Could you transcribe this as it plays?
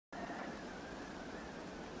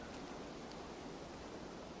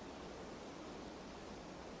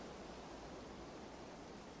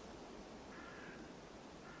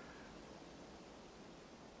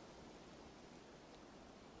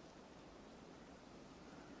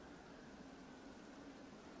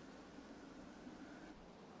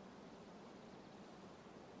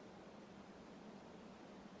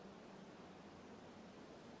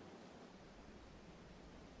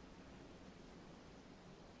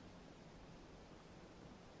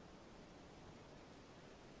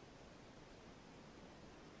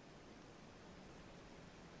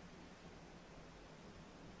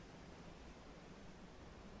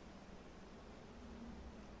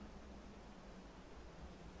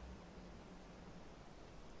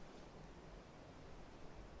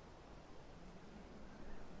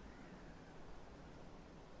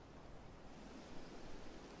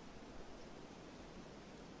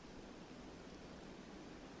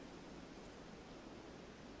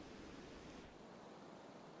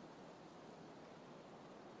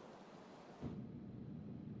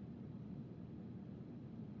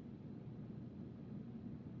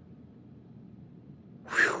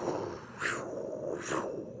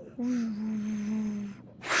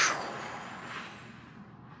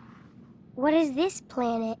What is this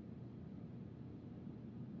planet?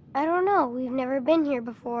 I don't know. We've never been here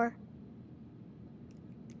before.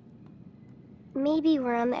 Maybe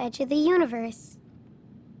we're on the edge of the universe.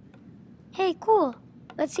 Hey, cool.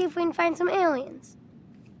 Let's see if we can find some aliens.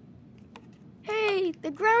 Hey,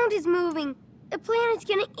 the ground is moving. The planet's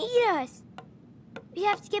gonna eat us. We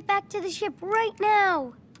have to get back to the ship right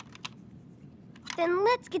now. Then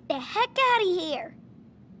let's get the heck out of here.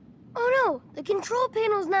 Oh no, the control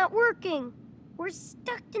panel's not working. We're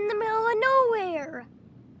stuck in the middle of nowhere.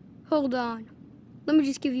 Hold on. Let me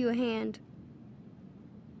just give you a hand.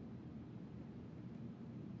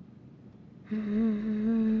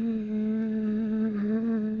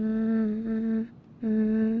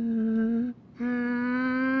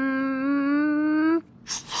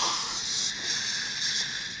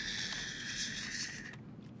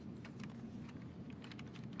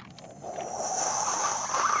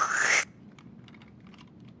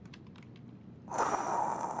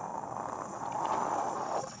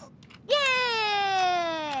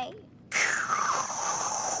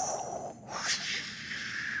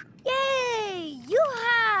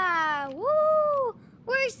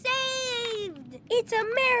 It's a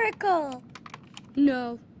miracle!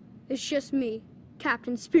 No, it's just me,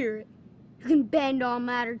 Captain Spirit, who can bend all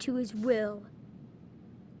matter to his will.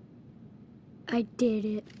 I did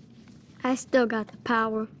it. I still got the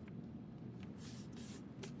power.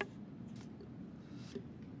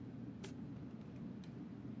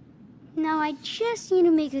 Now I just need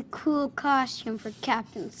to make a cool costume for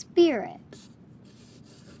Captain Spirit.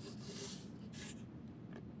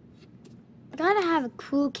 Gotta have a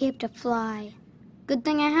cool cape to fly. Good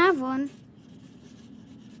thing I have one.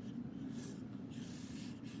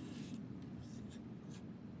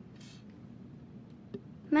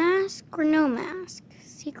 Mask or no mask?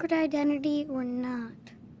 Secret identity or not?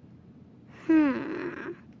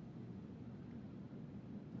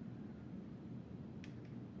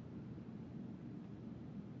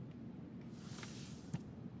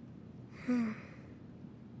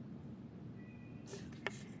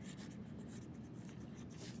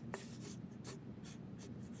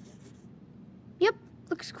 Yep,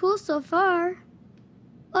 looks cool so far.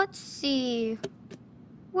 Let's see.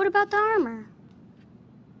 What about the armor?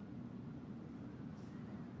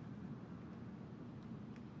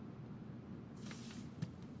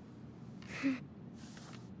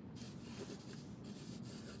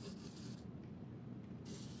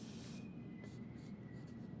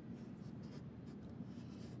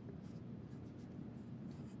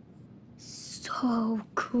 So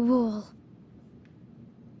cool.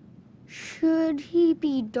 Should he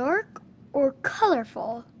be dark or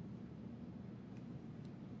colorful?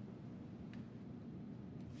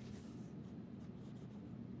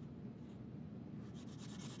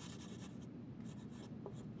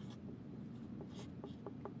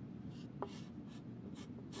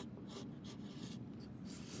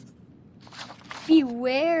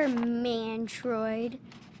 Beware, Mantroid.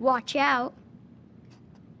 Watch out.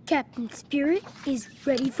 Captain Spirit is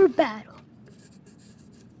ready for battle.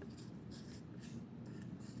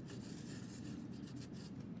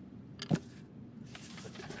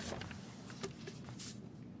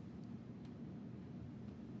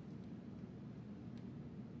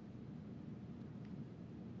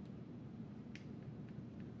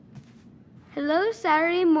 Hello,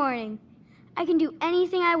 Saturday morning. I can do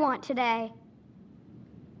anything I want today.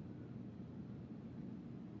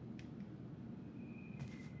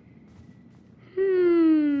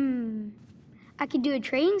 I could do a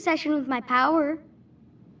training session with my power.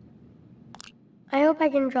 I hope I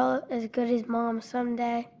can draw as good as Mom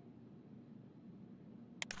someday.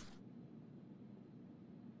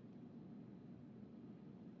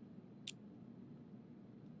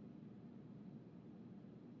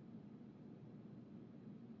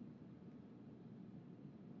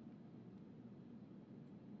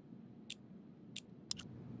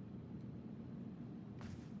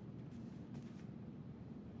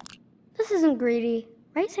 This isn't greedy,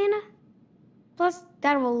 right, Santa? Plus,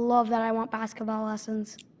 Dad will love that I want basketball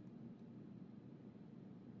lessons.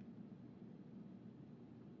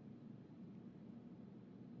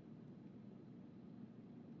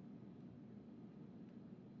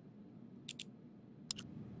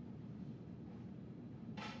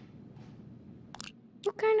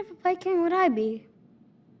 What kind of a Viking would I be?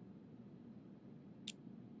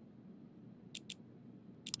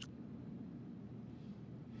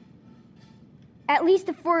 At least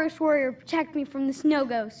the forest warrior protect me from the snow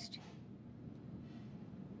ghost.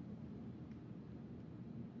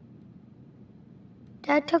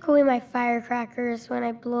 Dad took away my firecrackers when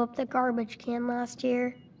I blew up the garbage can last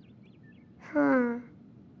year. I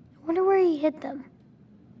wonder where he hid them.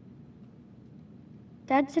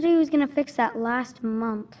 Dad said he was gonna fix that last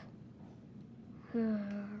month.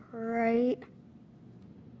 Right.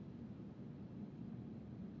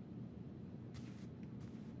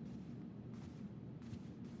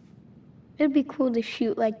 It'd be cool to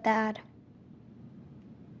shoot like Dad.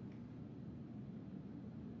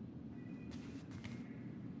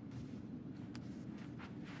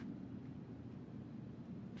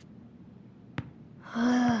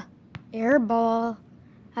 Airball.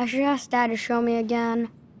 I should ask Dad to show me again.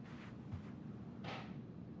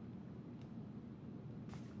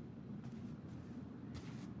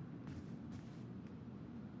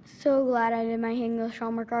 So glad I did my English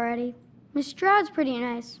homework already. Miss Stroud's pretty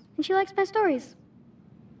nice, and she likes my stories.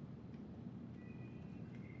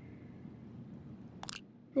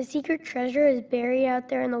 The secret treasure is buried out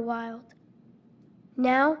there in the wild.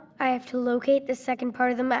 Now, I have to locate the second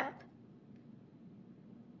part of the map.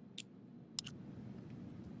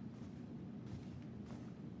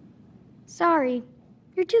 Sorry,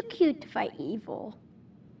 you're too cute to fight evil.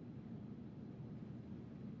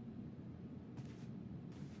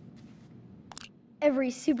 Every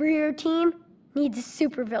superhero team needs a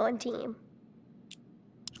supervillain team.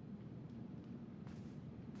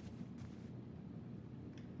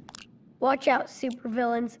 Watch out,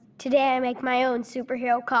 supervillains. Today I make my own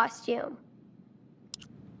superhero costume.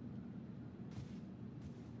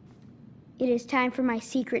 It is time for my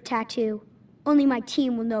secret tattoo. Only my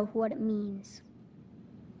team will know what it means.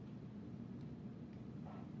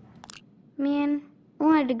 Man, I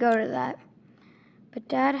wanted to go to that, but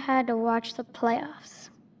Dad had to watch the playoffs.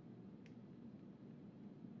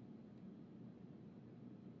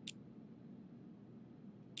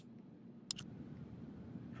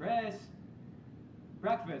 Chris,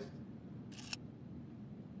 breakfast.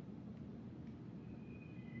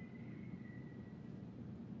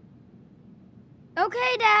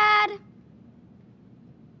 Okay, Dad.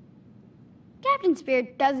 Captain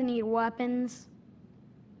Spirit doesn't need weapons,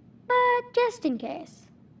 but just in case.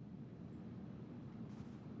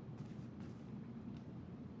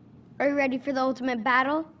 Are you ready for the ultimate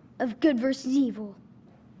battle of good versus evil?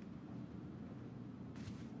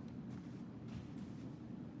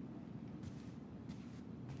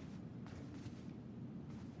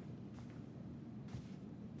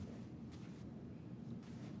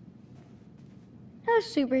 No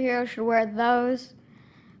superhero should wear those,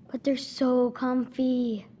 but they're so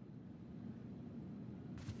comfy.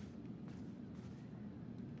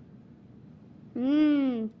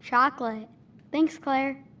 Chocolate. Thanks,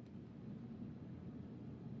 Claire.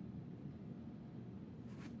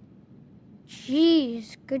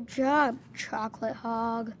 Jeez, good job, Chocolate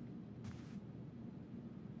Hog.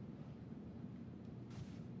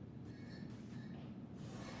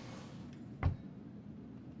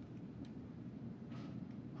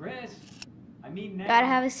 Chris, I mean now. Gotta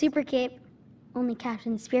have a super cape. Only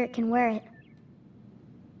Captain Spirit can wear it.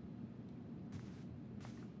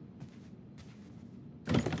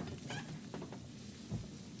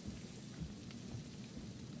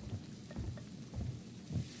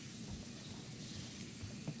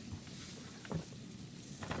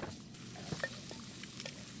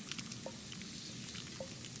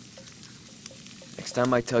 Next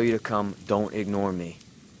time I tell you to come, don't ignore me.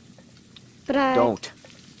 But I... Don't.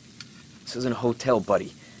 This isn't a hotel,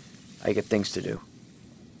 buddy. I get things to do.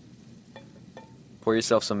 Pour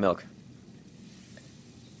yourself some milk.